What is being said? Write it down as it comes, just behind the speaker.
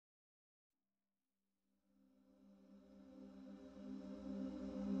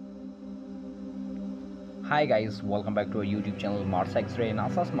Hi guys, welcome back to our YouTube channel Mars Xray.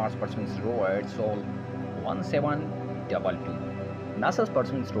 NASA's Mars Perseverance rover Sol 1722. NASA's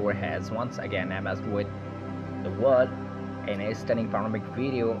Perseverance rover has once again amassed with the world in a stunning panoramic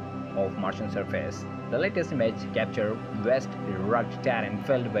video of Martian surface. The latest image captured vast rugged terrain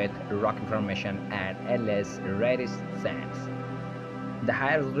filled with rocky formation and endless reddish sands. The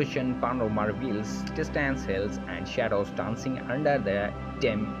high-resolution panorama reveals distant hills and shadows dancing under the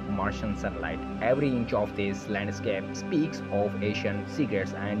dim Martian sunlight. Every inch of this landscape speaks of ancient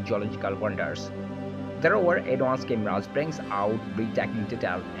secrets and geological wonders. The rover advanced cameras brings out breathtaking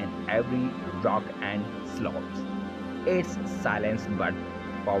detail in every rock and slopes. It's silent but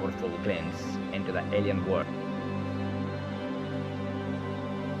powerful glimpse into the alien world.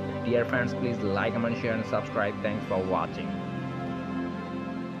 Dear friends, please like, comment, share and subscribe. Thanks for watching.